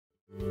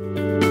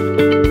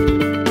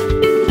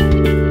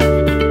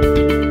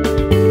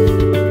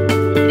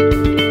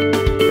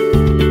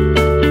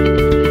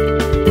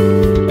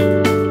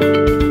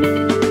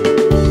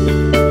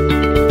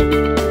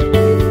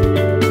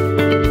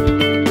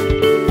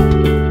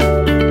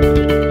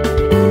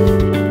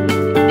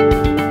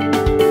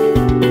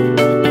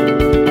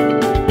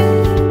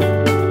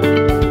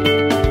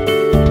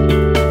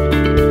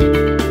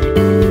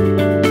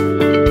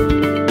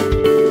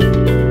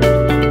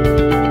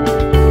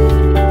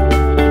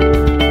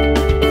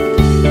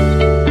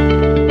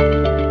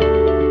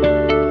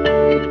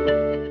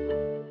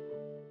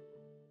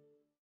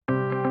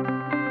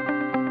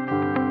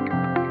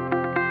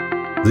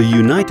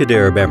United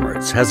Arab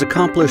Emirates has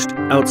accomplished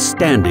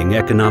outstanding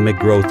economic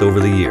growth over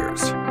the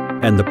years,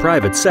 and the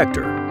private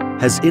sector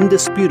has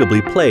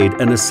indisputably played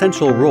an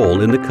essential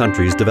role in the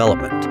country's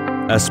development.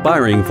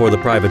 Aspiring for the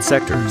private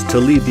sectors to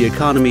lead the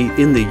economy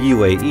in the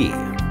UAE,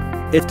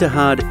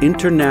 Ittihad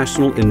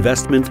International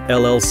Investment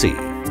LLC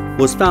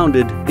was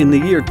founded in the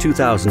year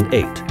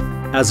 2008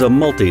 as a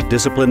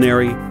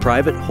multi-disciplinary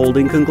private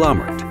holding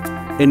conglomerate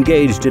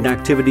engaged in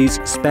activities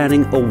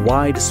spanning a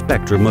wide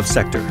spectrum of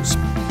sectors.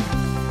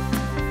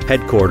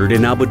 Headquartered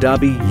in Abu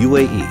Dhabi,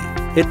 UAE,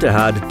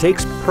 Ittihad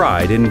takes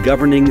pride in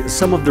governing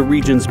some of the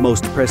region's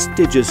most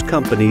prestigious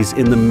companies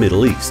in the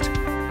Middle East.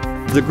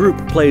 The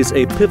group plays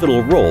a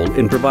pivotal role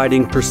in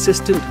providing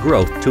persistent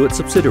growth to its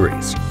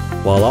subsidiaries,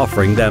 while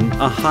offering them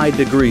a high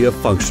degree of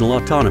functional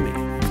autonomy.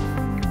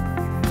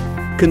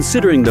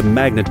 Considering the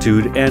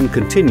magnitude and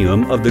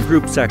continuum of the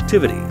group's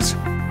activities,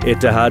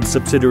 Ittihad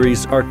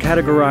subsidiaries are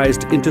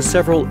categorized into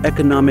several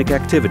economic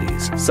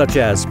activities, such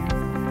as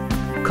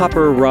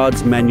copper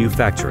rods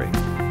manufacturing,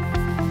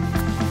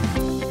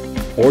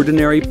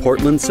 ordinary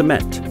Portland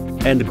cement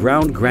and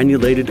ground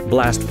granulated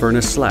blast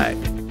furnace slag,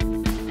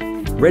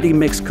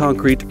 ready-mix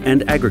concrete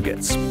and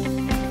aggregates,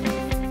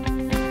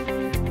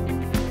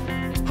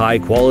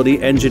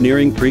 high-quality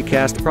engineering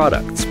precast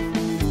products,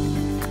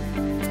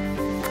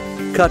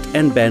 cut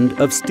and bend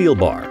of steel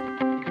bar,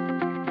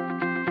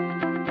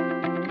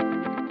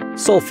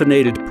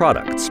 sulfonated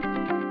products,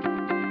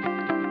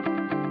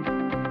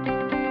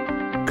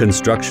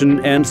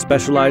 construction and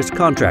specialized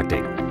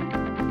contracting,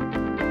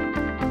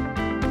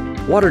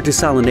 water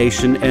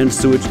desalination and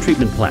sewage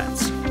treatment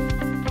plants,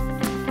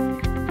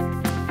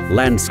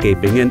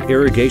 landscaping and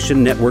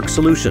irrigation network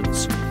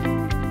solutions,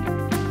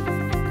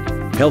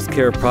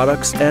 healthcare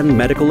products and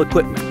medical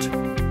equipment,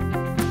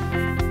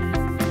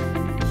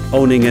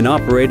 owning and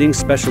operating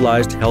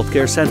specialized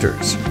healthcare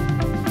centers,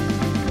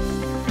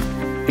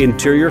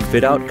 interior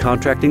fit-out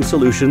contracting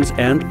solutions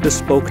and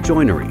bespoke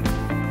joinery,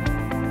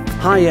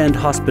 high-end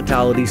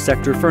hospitality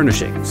sector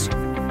furnishings,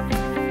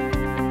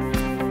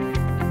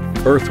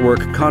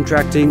 earthwork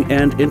contracting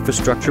and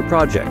infrastructure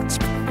projects,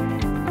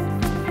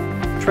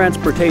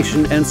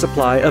 transportation and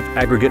supply of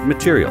aggregate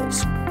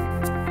materials,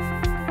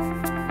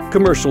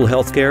 commercial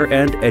healthcare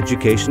and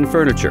education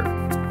furniture,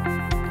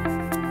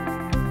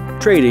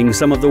 trading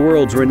some of the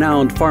world's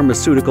renowned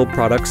pharmaceutical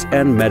products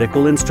and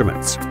medical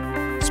instruments,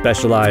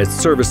 specialized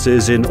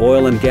services in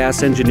oil and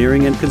gas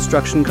engineering and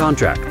construction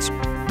contracts,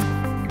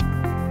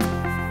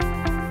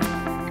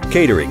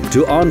 catering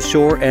to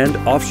onshore and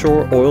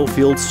offshore oil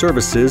field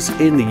services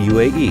in the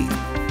UAE,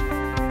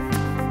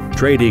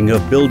 trading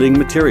of building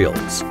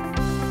materials,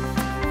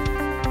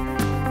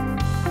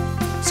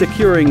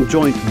 securing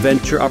joint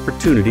venture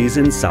opportunities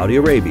in Saudi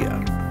Arabia.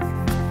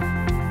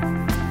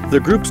 The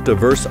group's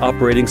diverse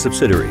operating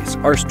subsidiaries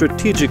are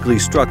strategically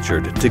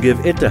structured to give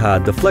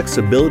Ittihad the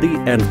flexibility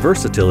and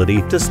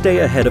versatility to stay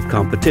ahead of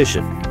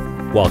competition,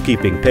 while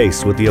keeping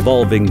pace with the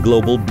evolving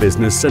global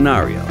business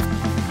scenario.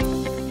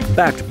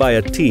 Backed by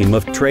a team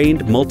of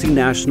trained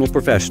multinational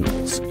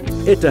professionals,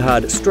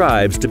 Ittihad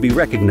strives to be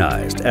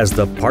recognized as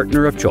the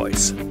partner of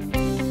choice.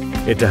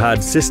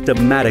 Ittihad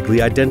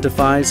systematically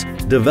identifies,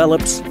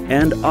 develops,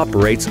 and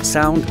operates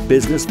sound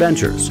business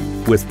ventures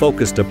with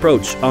focused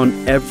approach on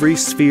every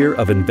sphere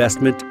of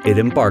investment it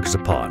embarks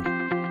upon.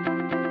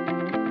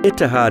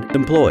 Ittihad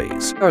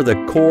employees are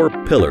the core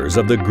pillars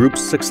of the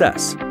group's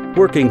success,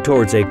 working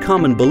towards a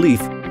common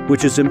belief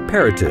which is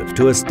imperative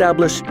to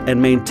establish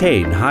and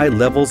maintain high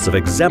levels of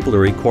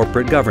exemplary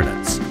corporate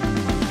governance.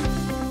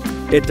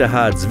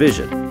 Ittihad's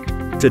vision,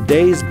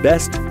 "Today's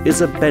best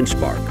is a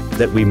benchmark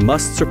that we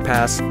must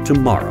surpass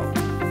tomorrow,"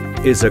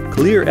 is a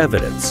clear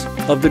evidence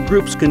of the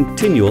group's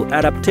continual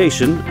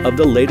adaptation of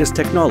the latest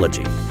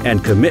technology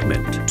and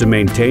commitment to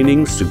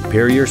maintaining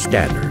superior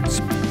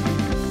standards.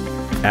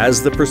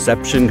 As the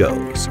perception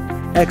goes,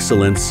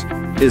 excellence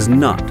is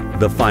not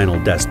the final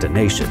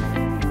destination.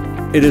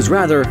 It is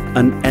rather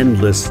an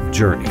endless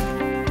journey.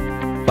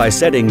 By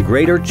setting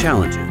greater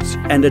challenges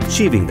and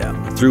achieving them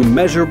through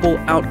measurable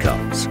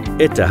outcomes,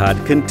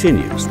 Ittihad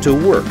continues to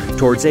work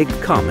towards a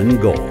common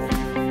goal.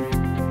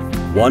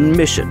 One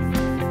mission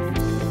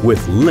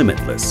with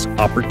limitless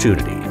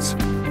opportunities.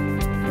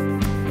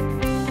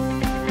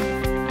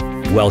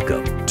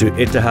 Welcome to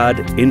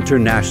Ittihad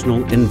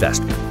International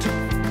Investment.